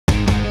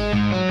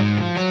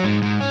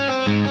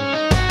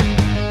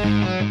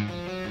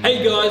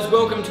Hey guys,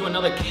 welcome to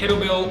another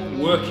kettlebell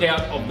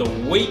workout of the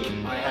week.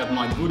 I have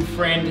my good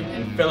friend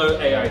and fellow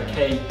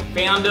AIK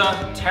founder,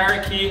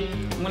 Tarek here.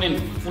 I'm going to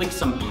inflict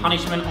some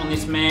punishment on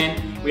this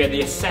man. We had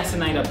the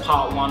Assassinator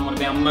Part 1, one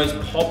of our most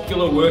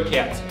popular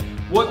workouts.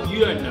 What you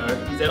don't know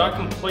is that I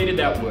completed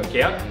that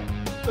workout,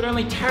 but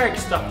only Tarek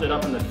stuffed it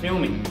up in the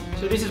filming.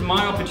 So this is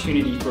my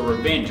opportunity for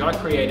revenge. I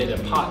created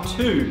a Part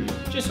 2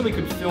 just so we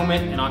could film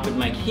it and I could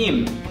make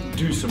him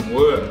do some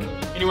work.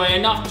 Anyway,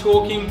 enough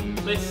talking,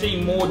 let's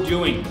see more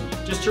doing.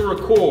 Just to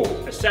recall,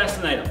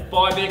 Assassinator,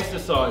 5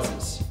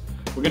 exercises.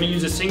 We're gonna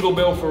use a single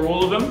bell for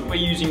all of them. We're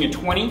using a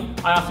 20.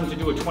 I asked him to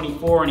do a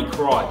 24 and he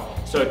cried.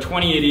 So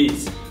 20 it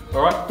is.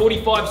 All right,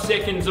 45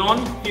 seconds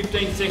on,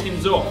 15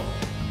 seconds off.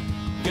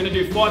 You're gonna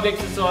do 5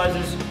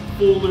 exercises,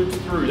 4 loops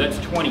through, that's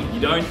 20.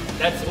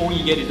 That's all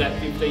you get is that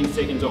 15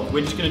 seconds off.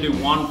 We're just gonna do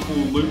one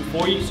full loop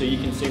for you so you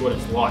can see what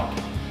it's like.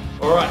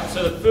 All right,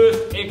 so the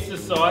first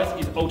exercise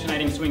is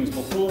alternating swings.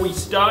 Before we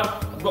start,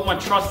 I've got my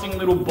trusting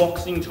little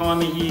boxing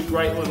timer here,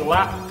 great little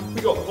lap.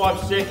 We got 5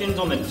 seconds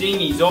on the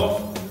dinghies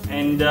off,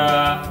 and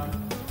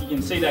you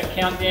can see that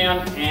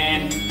countdown,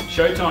 and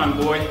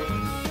showtime, boy.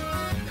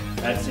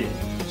 That's it.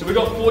 So we've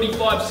got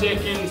 45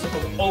 seconds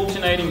of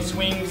alternating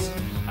swings.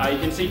 You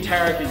can see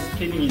Tarek is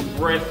keeping his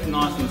breath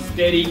nice and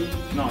steady,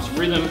 nice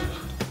rhythm,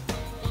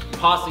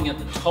 passing at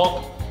the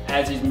top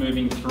as he's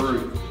moving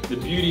through. The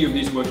beauty of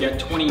this workout,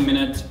 20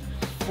 minutes,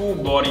 full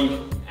body,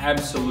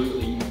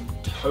 absolutely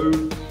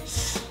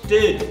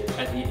toasted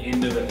at the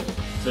end of it.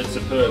 So it's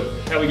superb.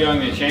 How are we going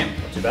there, champ?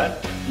 Not too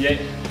bad. Yeah,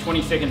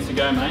 20 seconds to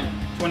go, mate.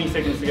 20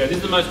 seconds to go. This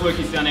is the most work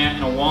he's done out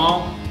in a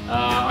while.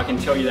 I can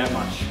tell you that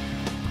much.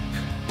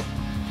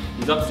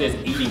 He's upstairs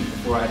eating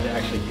before I had to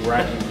actually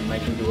grab him and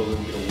make him do a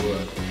little bit of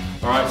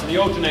work. All right, so the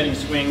alternating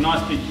swing,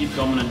 nice big hip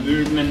dominant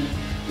movement,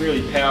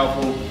 really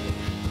powerful.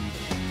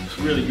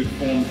 Really good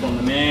form from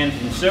the man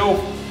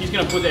himself. He's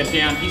going to put that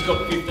down. He's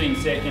got 15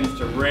 seconds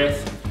to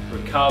rest,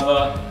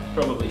 recover,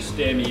 probably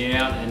stare me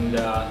out and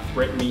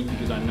threaten me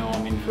because I know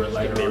I'm in for it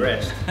later on.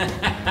 Rest.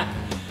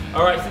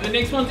 All right, so the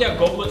next one's our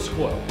goblet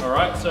squat. All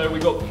right, so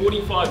we've got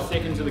 45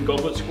 seconds of the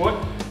goblet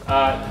squat.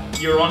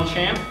 You're on,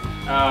 champ.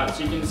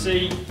 So you can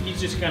see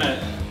he's just going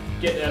to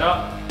get that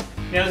up.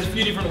 Now there's a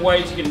few different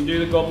ways you can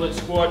do the goblet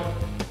squat.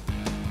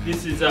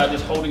 This is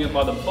just holding it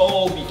by the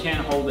bulb. You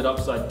can hold it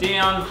upside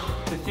down.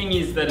 The thing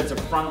is that it's a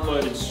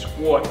front-loaded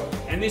squat.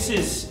 And this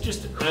is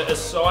just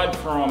aside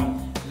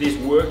from this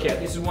workout,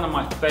 this is one of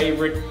my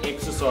favorite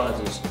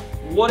exercises.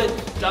 What it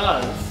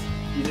does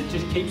is it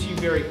just keeps you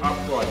very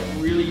upright.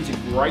 It really is a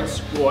great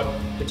squat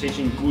for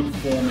teaching good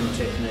form and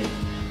technique.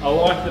 I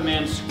like the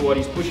man's squat.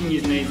 He's pushing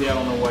his knees out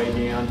on the way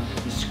down.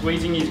 He's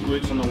squeezing his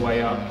glutes on the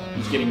way up.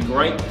 He's getting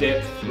great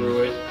depth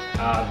through it.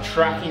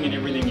 Tracking and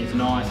everything is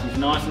nice. He's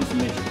nice and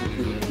symmetrical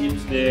through the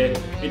hips there.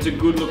 It's a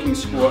good looking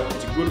squat.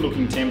 It's a good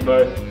looking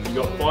tempo. You've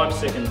got 5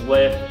 seconds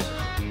left.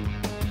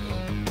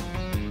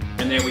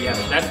 And there we have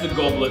it. That's the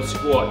goblet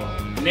squat.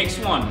 Next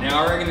one.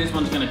 Now I reckon this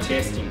one's going to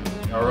test him.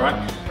 All right.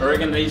 I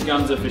reckon these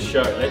guns are for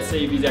show. Let's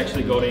see if he's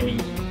actually got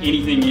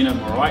anything in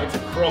him. All right. It's a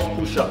cross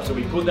push-up. So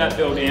we put that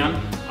bell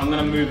down. I'm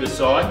going to move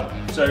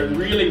aside. So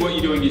really what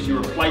you're doing is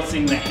you're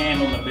replacing the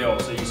hand on the bell.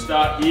 So you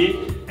start here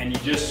and you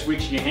just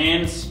switch your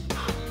hands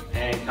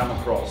and come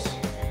across.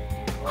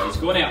 Right, he's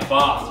going out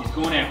fast, he's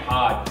going out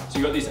hard. So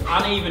you've got this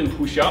uneven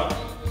push-up.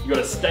 You've got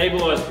to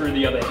stabilize through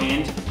the other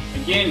hand.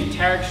 Again,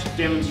 Tarek's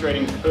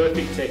demonstrating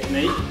perfect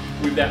technique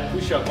with that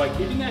push-up by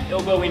keeping that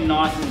elbow in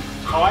nice and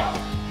tight,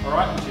 all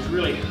right, which is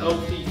really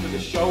healthy for the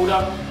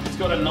shoulder. He's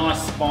got a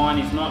nice spine,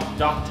 he's not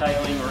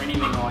ducktailing or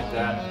anything like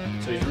that.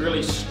 So he's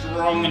really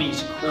strong in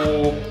his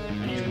core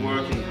and he's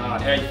working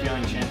hard. How are you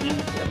feeling, champion?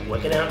 Yeah,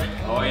 working out.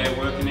 Oh yeah,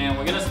 working out.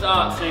 We're gonna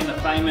start seeing the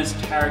famous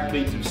Tarek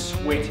beads of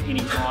sweat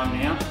any time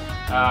now.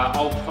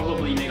 I'll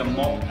probably need a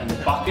mop and a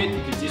bucket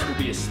because this will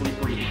be a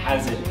slippery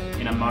hazard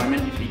in a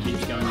moment if he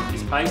keeps going at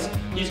this pace.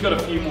 He's got a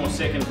few more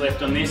seconds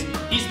left on this.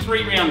 He's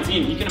 3 rounds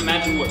in. You can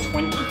imagine what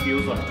 20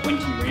 feels like,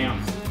 20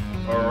 rounds.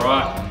 All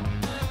right.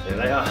 There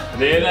they are.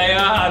 There they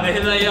are,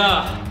 there they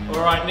are.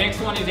 All right, next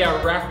one is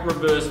our rack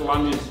reverse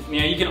lunges.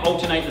 Now you can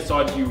alternate the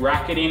sides you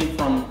rack it in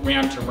from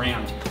round to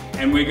round.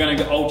 And we're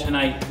gonna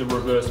alternate the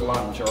reverse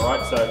lunge, all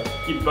right? So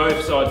give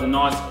both sides a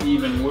nice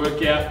even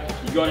workout.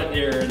 You got it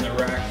there in the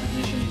rack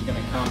position. He's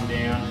gonna come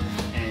down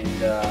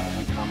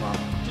and come up.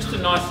 Just a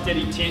nice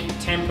steady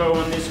tempo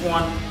on this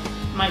one.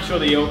 Make sure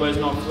the elbow's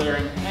not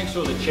flaring. Make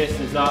sure the chest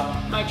is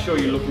up. Make sure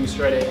you're looking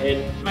straight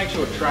ahead. Make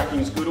sure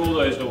tracking's good. All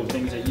those little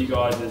things that you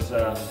guys as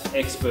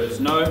experts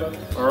know,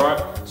 all right?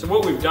 So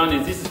what we've done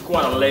is this is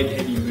quite a leg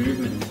heavy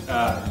movement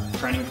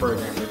training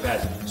program. We've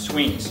had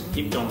swings,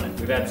 hip dominant.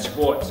 We've had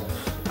squats,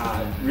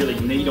 really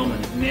knee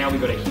dominant. Now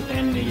we've got a hip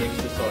and knee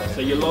exercise.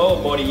 So your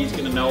lower body is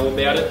gonna know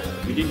about it.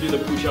 We did do the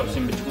push-ups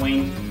in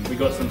between. We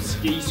got some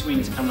ski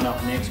swings coming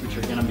up next, which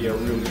are gonna be a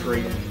real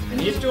treat. And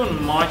he's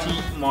doing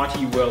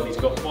mighty well. He's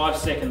got 5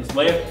 seconds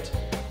left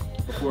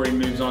before he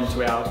moves on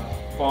to our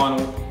final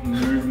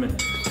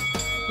movement.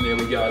 There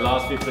we go,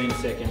 last 15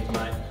 seconds,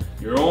 mate.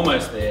 You're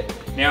almost there.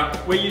 Now,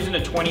 we're using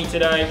a 20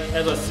 today.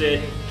 As I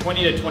said,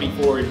 20 to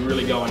 24 is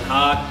really going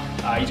hard.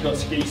 He's got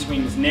ski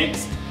swings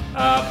next.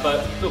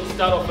 But look,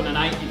 start off on an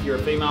 8 if you're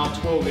a female,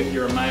 12 if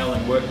you're a male,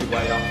 and work your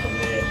way up from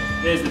there.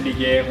 There's the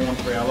big air horn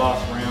for our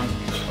last round.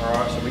 All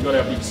right, so we've got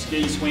our big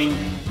ski swing,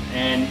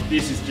 and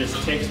this is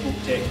just textbook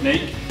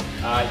technique.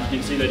 You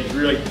can see that he's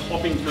really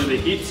popping through the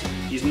hips.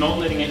 He's not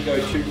letting it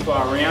go too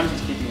far around.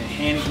 He's keeping the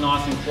hands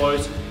nice and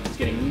close. He's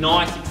getting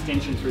nice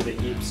extension through the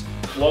hips.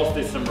 Whilst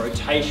there's some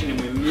rotation and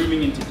we're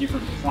moving into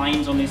different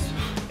planes on this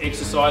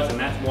exercise, and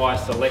that's why I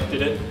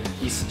selected it,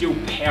 he's still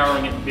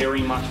powering it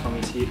very much from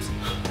his hips.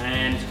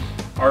 And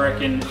I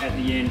reckon at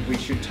the end we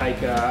should take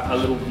a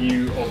little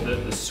view of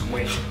the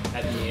sweat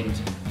at the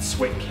end,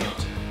 sweat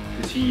count,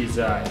 because he is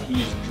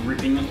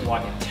dripping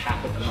like a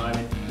tap at the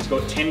moment. He's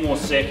got 10 more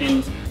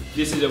seconds.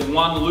 This is a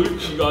 1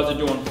 loop. You guys are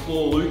doing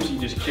 4 loops. You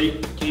just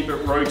keep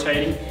it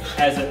rotating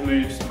as it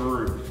moves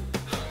through.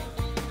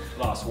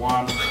 Last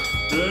one.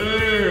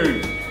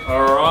 Boom.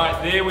 All right,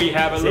 there we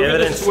have it. Look at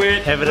the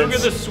sweat. Look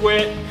at the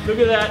sweat. Look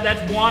at that.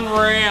 That's 1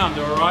 round.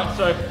 All right,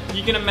 so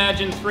you can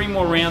imagine 3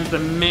 more rounds. The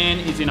man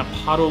is in a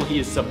puddle. He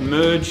is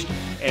submerged.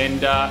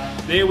 And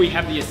there we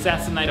have the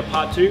Assassinator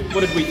Part 2.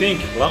 What did we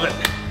think? Love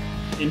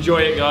it.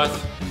 Enjoy it, guys.